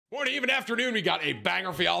Morning, even afternoon, we got a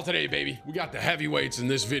banger for y'all today, baby. We got the heavyweights in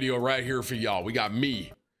this video right here for y'all. We got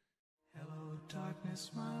me, Hello,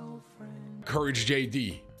 darkness, my old friend. Courage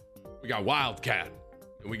JD. We got Wildcat,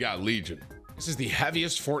 and we got Legion. This is the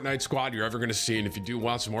heaviest Fortnite squad you're ever going to see, and if you do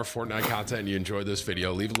want some more Fortnite content and you enjoyed this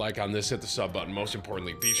video, leave a like on this, hit the sub button. Most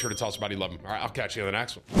importantly, be sure to tell somebody you love them. All right, I'll catch you on the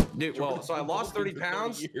next one. Dude, well, so I lost 30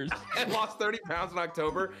 pounds. I lost 30 pounds in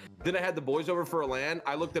October. Then I had the boys over for a LAN.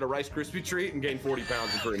 I looked at a Rice Krispie treat and gained 40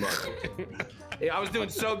 pounds in 3 months. Yeah, I was doing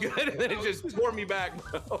so good, and then it just tore me back,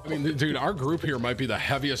 bro. I mean, dude, our group here might be the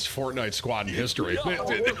heaviest Fortnite squad in history.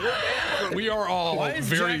 We are all Why is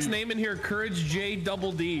very... Jack's name in here Courage J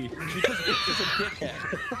double D? Because it's just a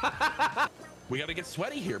dickhead. We gotta get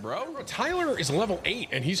sweaty here, bro. Tyler is level 8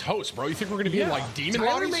 and he's host, bro. You think we're gonna be in like demon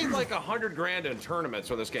Tyler lobbies? made like 100 grand in tournaments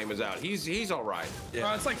when this game is out. He's all right.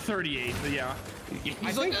 Yeah. It's like 38, but yeah.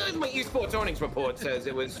 He's like, oh, my esports earnings report says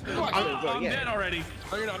it was. I'm dead already.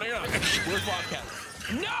 No, you're not. No, you're not. Where's Wildcat?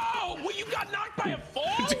 No! Well, you got knocked by a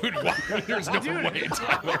fall? Dude, what? There's no way,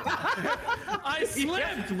 Tyler. I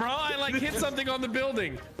slipped, bro. I like hit something on the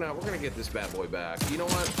building. No, we're gonna get this bad boy back. You know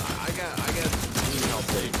what? I got help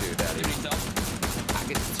for you too, daddy. I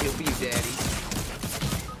can still be daddy.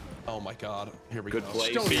 Oh my god. Here we Good go.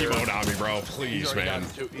 place. Don't here. emote on me, bro. Please, man.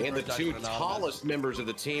 And the two tallest members of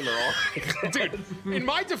the team are all. Dude, in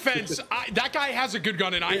my defense, that guy has a good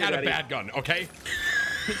gun and I had a bad gun, okay?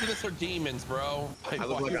 Picking are demons, bro. I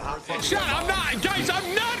look like a hot fuck. Shut up, I'm not, guys,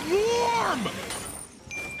 I'm not warm!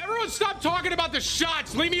 Everyone stop talking about the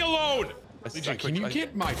shots, leave me alone! Legion, can you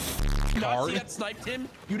get my Did you not card? see that snipe, Tim?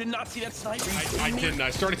 You did not see that snipe? I didn't.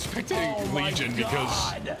 I started spectating Legion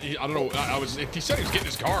because I don't know. He said he was getting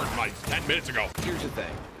his card like 10 minutes ago. Here's the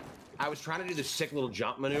thing. I was trying to do this sick little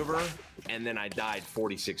jump maneuver, and then I died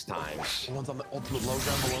 46 times. One's on the ultimate low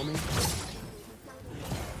ground below me.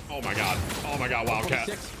 Oh my god. Oh my god, Wildcat.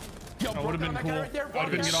 26. Yo, That would have been cool. right there. Would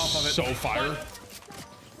have been Get off of it. so fire. I'm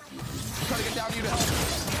trying to get down to you to help.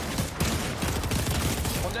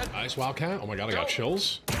 One dead. Nice, Wildcat. Oh my god, I got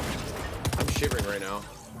chills. I'm shivering right now.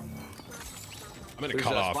 I'm in a There's,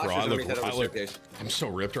 cutoff, bro. splashers underneath that other staircase. I'm so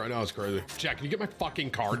ripped right now. It's crazy. Jack, can you get my fucking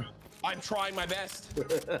card? I'm trying my best.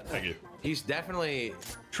 Thank you. He's definitely.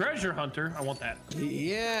 Treasure hunter. I want that.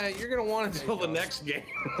 Yeah, you're gonna want it until the next game.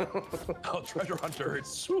 Oh, treasure hunter.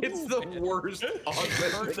 It's the worst.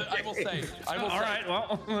 I will say. All right.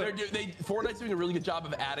 Well, Fortnite's doing a really good job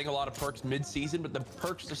of adding a lot of perks mid-season, but the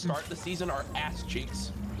perks to start the season are ass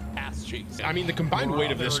cheeks. Ass cheeks. I mean, the combined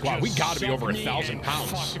weight of this squad, we got to be over 1,000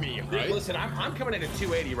 pounds. Fuck me, right? Listen, I'm coming in at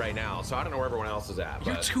 280 right now, so I don't know where everyone else is at.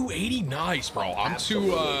 You're But 280, nice, bro. I'm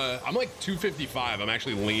I'm like 255. I'm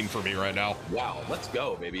actually lean for me right now. wow, let's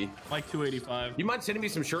go, baby. like 285. You mind sending me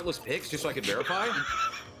some shirtless pics just so I can verify?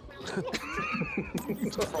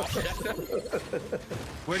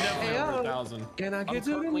 We're definitely over 1,000. Can I I'm get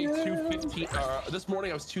to currently the 215. This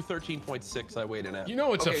morning I was 213.6. I weighed in at. You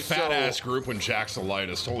know it's Okay, a fat ass group when Jack's the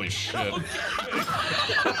lightest. Holy shit. Dude,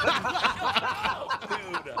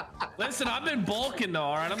 Listen, I've been bulking though.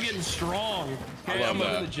 All right, I'm getting strong. okay, love I'm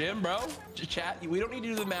going that. to the gym, bro. Chat. We don't need to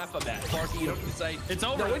do the math on that. Clarky, you don't need to say. It's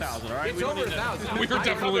over 1,000. All right. It's We don't over need to- 1,000. We are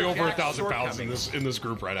definitely over 1,000 Jack's pounds in this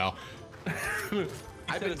group right now.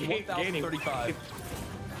 I've Said been it's 1,035.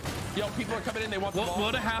 Yo, people are coming in. They want the ball.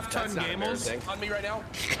 What a half-ton That's not Gamos. embarrassing. On me right now.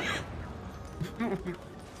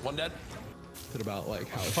 One dead. About like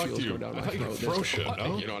how Fuck shields you. go down I my thought you throat. throw There's- shit,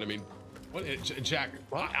 no? You know what I mean? What, Jack,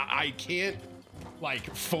 I can't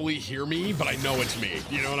like fully hear me, but I know it's me.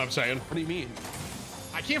 You know what I'm saying? What do you mean?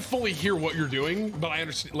 I can't fully hear what you're doing, but I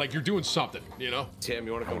understand. Like you're doing something. You know? Tim,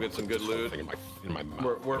 you want to come get some good loot? In my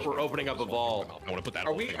mouth. We're opening up a vault. I want to put that.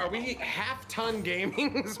 Are we half-ton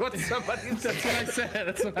gaming? Is what somebody said. That's what I said.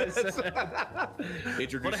 That's what I said.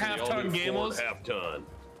 Introducing What a half-ton the all-new Gamos? Ford half-ton.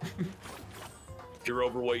 If you're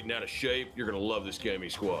overweight and out of shape, you're gonna love this gaming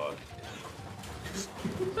squad.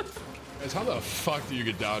 Guys, how the fuck do you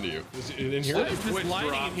get down to you? Is it in here? Why is this Twitch lighting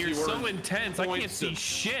in drops, here you so were intense? I can't points see of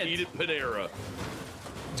shit. Eat it, Panera.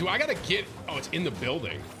 Do I gotta get? Oh, it's in the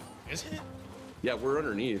building. Is it? Yeah, we're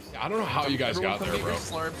underneath. I don't know how you guys Everyone got come there, get bro.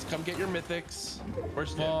 your slurps. Come get your mythics.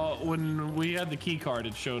 Where's Tim? Well, when we had the key card,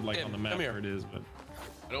 it showed like Tim, on the map come here. where it is, but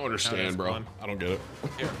I don't understand, that's bro. fun. I don't get it.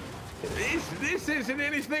 Here. This isn't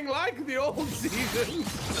anything like the old season.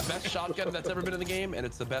 The best shotgun that's ever been in the game, and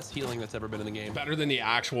it's the best healing that's ever been in the game. Better than the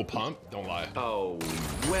actual pump. Don't lie. Oh,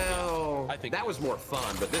 well, I think that was more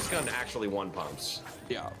fun, but this gun actually one pumps.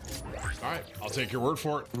 Yeah. All right, I'll take your word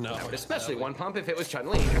for it. No. Especially one pump if it was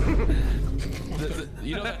Chun-Li.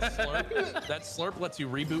 You know that slurp? That slurp lets you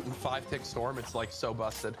reboot in 5-tick storm. It's like so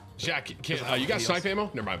busted. Jack, you got snipe ammo?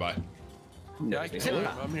 Never mind, bye. Yeah, I can.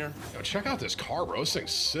 I'm here. Yo, check out this car, bro. This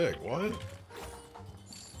thing's sick. What?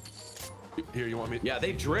 Here, you want me? Yeah,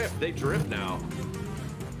 they drift. They drift now.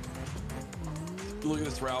 Look at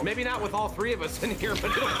this route. Maybe not with all three of us in here, but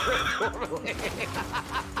it'll drift normally.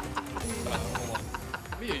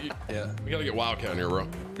 Yeah. We gotta get Wildcat in here, bro.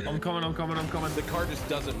 I'm coming. The car just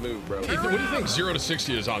doesn't move, bro. Hey, what do you think 0 to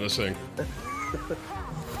 60 is on this thing? Look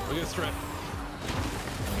at this drift.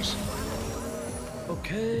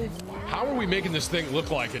 Okay. How are we making this thing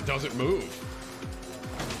look like it doesn't move?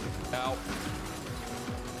 Ow.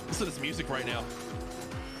 Listen to this music right now.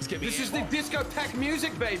 This is the discotheque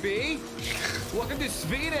music, baby. Welcome to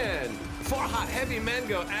Sweden. 4 hot heavy men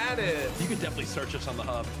go at it. You can definitely search us on the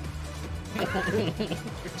hub.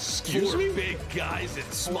 Excuse 4 me? big guys in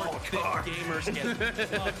small car. Gamers get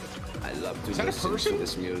I love to Is that a listen person? to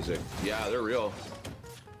this music. Yeah, they're real.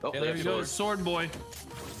 Oh, Yeah, there you go, swords. sword boy.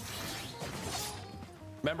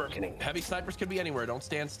 Remember, heavy snipers can be anywhere. Don't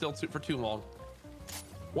stand still for too long.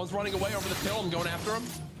 One's running away over the hill. I'm going after him.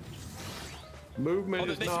 Movement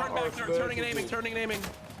Oh, is they not turn back. our They're turning and aiming. specialty. Turning and aiming.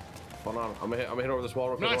 Hold on, I'm gonna hit over this wall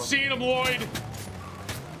real quick. Not Hold on. seeing him, Lloyd.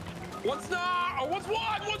 One's not. Oh, one's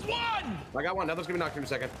one. One's one. I got one. Another's gonna be knocked in a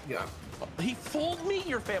second. Yeah. He fooled me.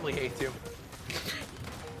 Your family hates you.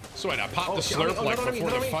 So wait, I popped the Oh, slurp like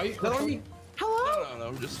before the fight? Not on me. Hello?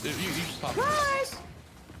 No. Just you just pop. Guys!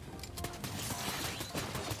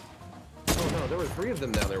 Oh no, there were 3 of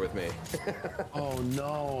them down there with me. Oh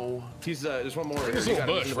no. He's there's one more. This You little got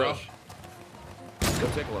him. bush, He's in the bro. bush. Go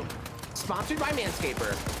tickle him. Sponsored by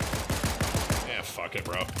Manscaper. Yeah, fuck it,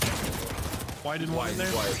 bro. Why didn't one in there?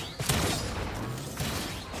 They're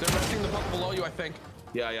resting the buck below you, I think.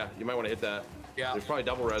 Yeah. You might want to hit that. Yeah. There's probably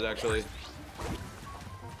double res actually.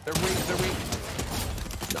 They're weak. They're weak.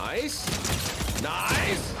 Nice.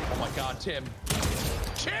 Nice. Oh my God, Tim.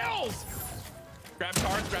 Chills. Grab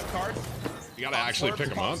cards. Grab cards. You gotta actually Slurps, pick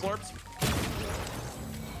them pop up.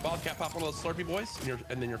 Slurps. Wildcat, pop one of those Slurpee boys,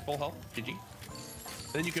 and then you're full health. GG.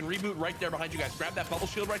 Then you can reboot right there behind you guys. Grab that bubble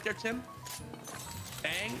shield right there, Tim.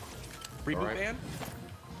 Bang. Reboot right. ban.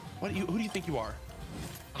 Who do you think you are?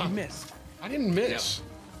 You missed. I didn't miss.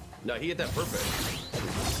 No, he hit that perfect.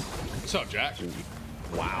 What's up, Jack?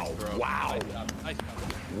 Wow. Wow. Nice job.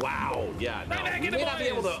 Wow. Yeah. No, back we in the may not be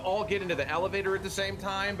able boys. to all get into the elevator at the same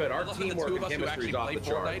time, but our Listen, the teamwork two and of us who chemistry actually is off play the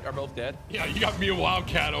chart. Fortnite are both dead. Yeah, you got me and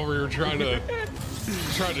Wildcat over here trying to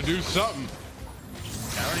do something.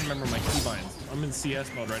 I don't even remember my keybinds. I'm in CS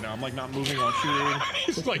mode right now. I'm like not moving while shooting.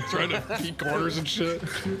 He's like trying to peek corners and shit.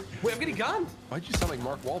 Wait, I'm getting gunned. Why'd you sound like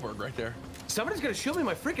Mark Wahlberg right there? Somebody's gonna shoot me in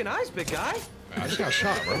my freaking eyes, big guy. I just got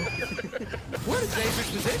shot, bro. What is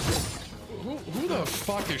dangerous position? Who the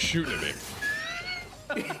fuck is shooting at me?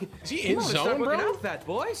 Is he in Come on, start zone, working bro? out, fat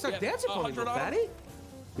boy. Start Yeah, dancing for me, 100 little on him. fatty.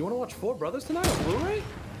 You wanna watch Four Brothers tonight on Blu-ray?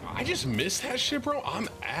 I just missed that shit, bro. I'm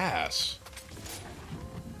ass.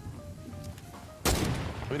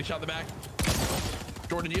 I'm gonna shot in the back.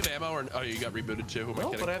 Jordan, do you have ammo or oh you got rebooted too? Who am I No,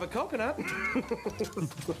 kidding? but I have a coconut.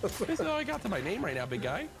 That's all I got to my name right now, big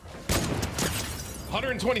guy.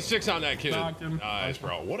 126 on that kid. Knocked him. Nice,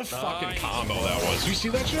 bro. What a fucking Nice. combo that was. You see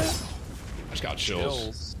that shit? I just got chills.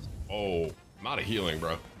 Chills. Oh, I'm out of healing,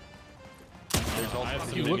 bro. There's also I have What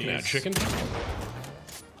some are you looking at, minis. chicken?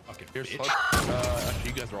 Fucking Here's bitch. actually,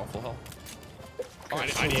 you guys are all full health.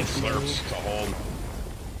 I need slurps to hold.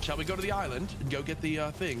 Shall we go to the island and go get the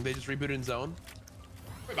thing? They just rebooted in zone.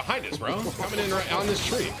 Right behind us, bro. Coming in right on this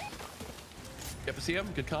tree. You have to see him.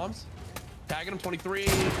 Good comms. Tagging him 23,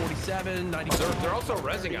 47, 90. They're also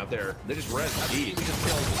rezzing out there. They just res We deep. just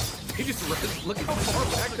killed. He just res. Look how far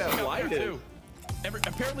back that light is.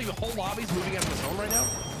 Apparently the whole lobby's moving out of the zone right now.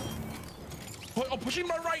 Oh, pushing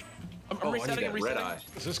my right. I'm Oh, I need resetting that and red resetting. eye.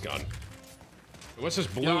 What's this gun? What's this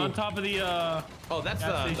blue? Yeah, on top of the Oh, that's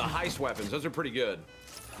Gas the station. heist weapons. Those are pretty good.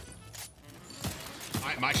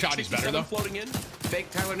 My shotty's better, though. Floating in. Fake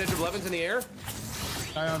Tyler Ninja Blevins in the air.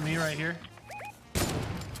 guy on me right here.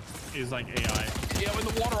 He's like AI. Yeah, in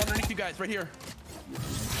the water underneath you guys, right here.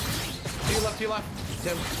 To your left, Tim.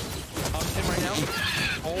 Tim right now.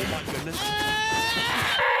 Oh my goodness.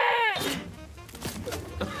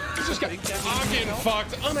 I'm getting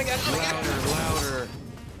fucked. Oh my god. Oh my god. Louder.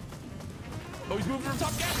 Oh, he's moving from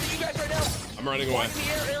top gas to you guys right now. I'm running away. Right in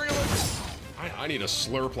the air, aerial. I need a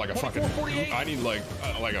slurp like a fucking. 24, 48. I need like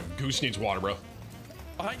a goose needs water, bro.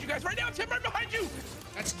 Behind you guys right now, Tim, right behind you.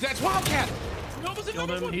 That's Wildcat. No, there's Killed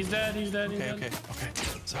another him. one. He's dead. He's dead. He's Okay, dead. okay.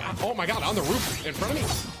 Oh my god, on the roof in front of me.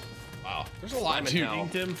 Wow, there's a lot, I'm in dude. hell.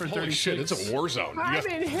 Inked him for Holy 36. shit, it's a war zone. You got-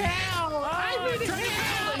 in hell. I'm in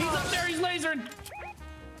hell. He's up there. He's lasering.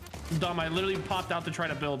 Dumb. I literally popped out to try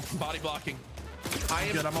to build. Body blocking. I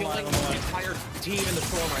am Good, I'm killing alive, I'm the alive. entire team in the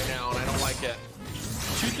storm right now, and I don't like it.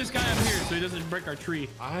 Shoot this guy up here so he doesn't break our tree.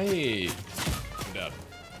 I'm dead.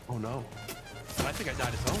 Oh no. I think I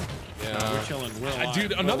died his own. We're chilling. We're alive.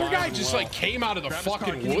 Dude, We're another alive guy and just well. like came out of the Grab his car.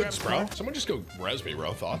 fucking Can you grab woods, his bro. car? Someone just go res me,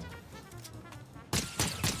 bro. Thought.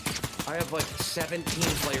 I have like 17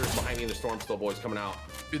 players behind me in the storm still, boys, coming out.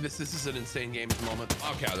 Dude, this is an insane game at the moment.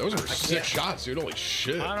 Okay, those are 6 shots, dude. Holy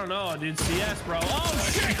shit. I don't know, dude. CS, bro.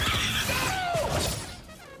 Oh shit!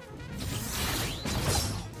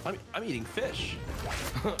 I'm eating fish.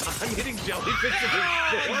 I'm hitting jellyfish.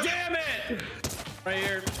 Ah, damn it! Right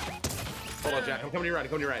here. Hold on, Jack. I'm coming to your right. I'm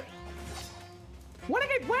coming to your right. What a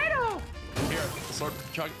good bueno! Here, slurp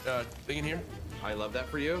chug thing in here. I love that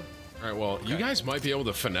for you. All right, well, you guys might be able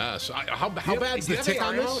to finesse. How bad's Do the you have tick AR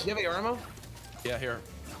on ammo? this? Do you have AR ammo? Yeah, here.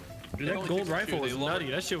 Dude, They that only gold fixed it rifle too. was They lowered-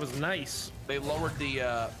 nutty. That shit was nice. They lowered the.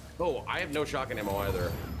 Oh, I have no shotgun ammo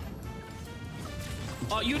either.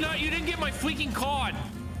 Oh, you didn't get my freaking card.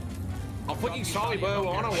 I'm fucking sorry, bro.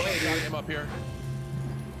 On our way, dude. Him up here.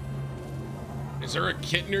 Is there a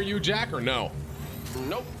kit near you, Jack, or no?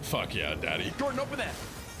 Nope. Fuck yeah, daddy. Jordan, open that.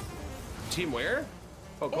 Team where?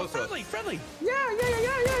 Oh, Oh, close to us. friendly. Yeah.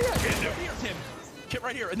 Kit right here, Tim. Kit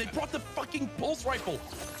right here, and they brought the fucking pulse rifle.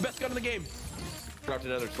 Best gun in the game. Dropped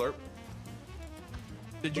another slurp.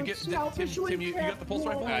 Did you get Tim? You got the pulse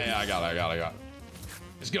rifle? Yeah, I got it.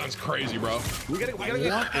 This gun's crazy, bro. We gotta What in the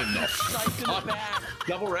Sniped in the back.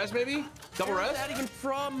 double res, maybe? Double Where's res? that even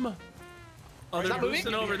from? Oh, they're Stop moving.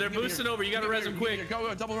 boosting over. They're boosting over. You gotta res them quick.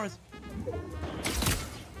 Go, double res.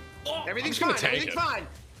 Everything's I'm fine. just gonna take Everything's it. fine.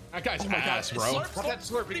 That guy's my God, ass, bro. slurp. Pop that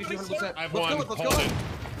slurp. We can do 100%. I have Let's one. go. Let's Hold go. it.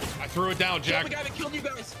 I threw it down, Kill Jack. the guy that killed you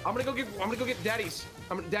guys. I'm gonna go get daddy's.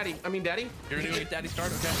 Daddy. You're gonna go get daddy's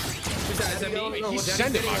card? Okay. Is that me? He's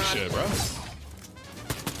sending my shit, bro.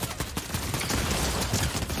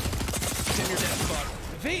 Tim, you're dead. Fuck.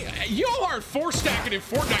 Y'all are 4-stacking in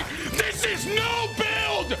Fortnite. This is no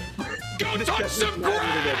build. Go touch some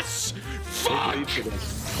grass. Fuck.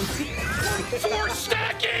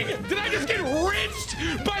 4-stacking. Did I just get rinsed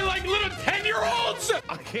by like little 10-year-olds?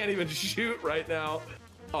 I can't even shoot right now.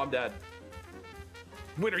 Oh, I'm dead.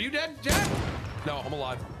 Wait, are you dead, Jack? No, I'm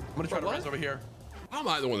alive. I'm gonna try to What? rise over here. I'm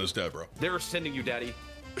not the one that's dead, bro. They're sending you, Daddy.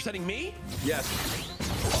 You're sending me? Yes.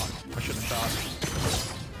 Fuck. I should have shot.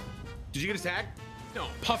 Did you get his tag? No,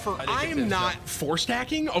 Puffer, I didn't get I'm this, not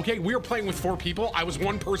 4-stacking. Okay, we were playing with 4 people. I was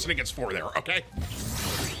 1 person against 4 there. Okay.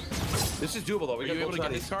 This is doable though. We Are got you able both to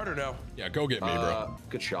get this sides. card or no? Yeah, go get me, bro.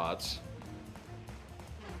 Good shots.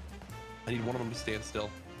 I need one of them to stand still.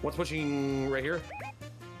 One's pushing right here.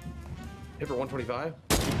 Hit for 125.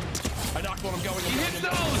 I knocked one. I'm going. He hits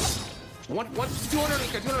those. One, 200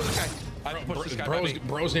 this guy. 200 this guy. I don't push this guy by me.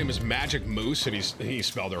 Bro's name is Magic Moose, and he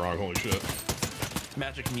spelled it wrong. Holy shit.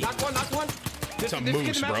 Magic meat. Knocked one. It's a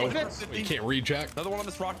moose, bro. You can't read, Jack. Another one on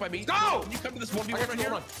this rock by me. Go! Can you come to this 1v1 I got right two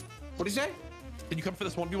here? on. What do you say? Can you come for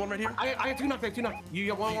this 1v1 right here? I have 2 knocked. You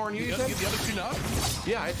got one more on you, you You said? have the other 2 knocked?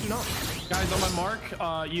 Yeah, I have 2 knocked. Guys, on my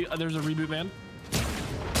mark, there's a reboot van.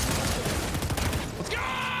 Let's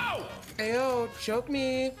go! Ayo, choke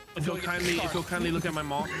me. If you'll kindly look at my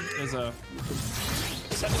mark, there's a.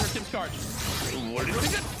 Send her Tim's card. What did you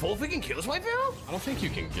get? Full freaking kill swipe now? I don't think you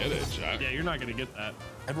can get it, Jack. Yeah, you're not gonna get that.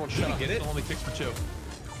 Everyone shut up. get it? It only takes for 2.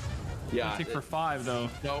 Yeah. Take for 5 though.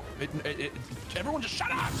 No, everyone just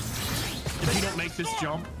shut up! If you don't make this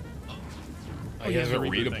jump. Oh, he has a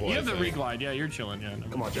reboot thing. redeploy. You have the thing. reglide. Yeah, you're chilling. Yeah. No.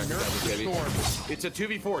 Come on, Jack. Baby. It's a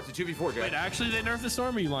 2v4. It's a 2v4, Jack. Wait, actually, they nerfed the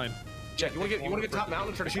storm. Or you lying? Jack, you wanna get top mountain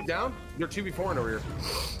and try to shoot down? You're 2v4 over here.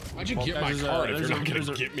 Why'd you get my Guys, card if there's you're not there's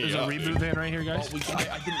gonna get me There's up? a reboot van right here, guys.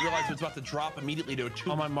 I didn't realize it was about to drop immediately to a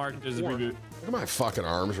 2. On my mark, there's a reboot. Look at my fucking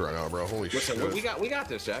arms right now, bro. Holy Listen, shit. we got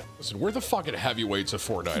this, Jack. Listen, we're the fucking heavyweights of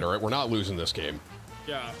Fortnite, all right? We're not losing this game.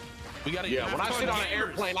 Yeah. We gotta Yeah, when I sit on an gamers.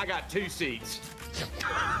 airplane, I got 2 seats.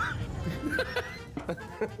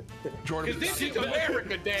 Jordan, This is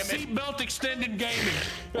America, damn it. Seatbelt extended gaming.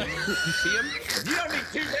 you see him? You don't need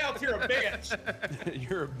 2 belts, you're a bitch.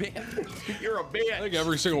 You're a bitch. You're a bitch. I think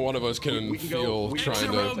every single one of us can We can go- feel we-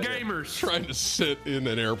 trying Row to gamers. sit in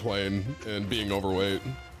an airplane and being overweight.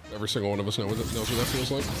 Every single one of us knows what that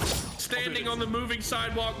feels like. Standing on the moving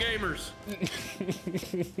sidewalk gamers.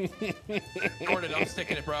 Jordan, I'm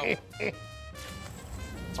sticking it, bro.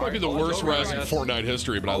 This might be the worst res in Fortnite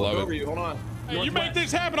history, but I love Over it. you, hold on. Hey, you make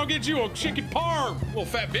this happen, I'll get you a chicken parm, little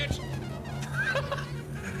fat bitch.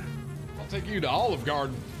 I'll take you to Olive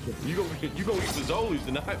Garden. You go eat the Zolus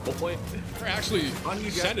tonight, boy. They're actually On you,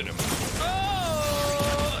 guys. sending him.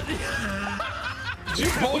 Did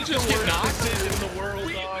you both just get knocked? In the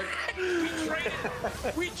world, dog.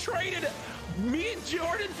 We traded me and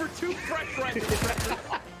Jordan for 2 fresh rifles.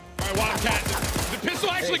 All right, Wildcat. The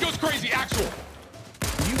pistol actually goes crazy. Actual.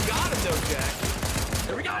 You got him though, Jack.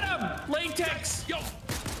 There we got him. Latex. Yo.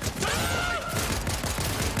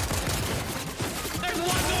 There's a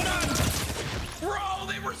lot going on.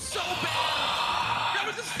 Bro, they were so bad. That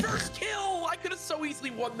was his first kill. I could have so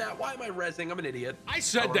easily won that. Why am I rezzing? I'm an idiot. I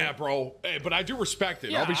said that, bro. Hey, but I do respect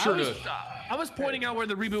it. Yeah, I'll be sure to. I was pointing out where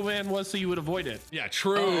the reboot van was so you would avoid it. Yeah,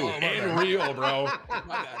 true and real, bro. My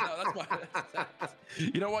bad. No, that's my.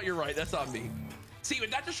 You know what? You're right. That's on me. See,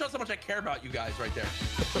 that just shows how much I care about you guys right there.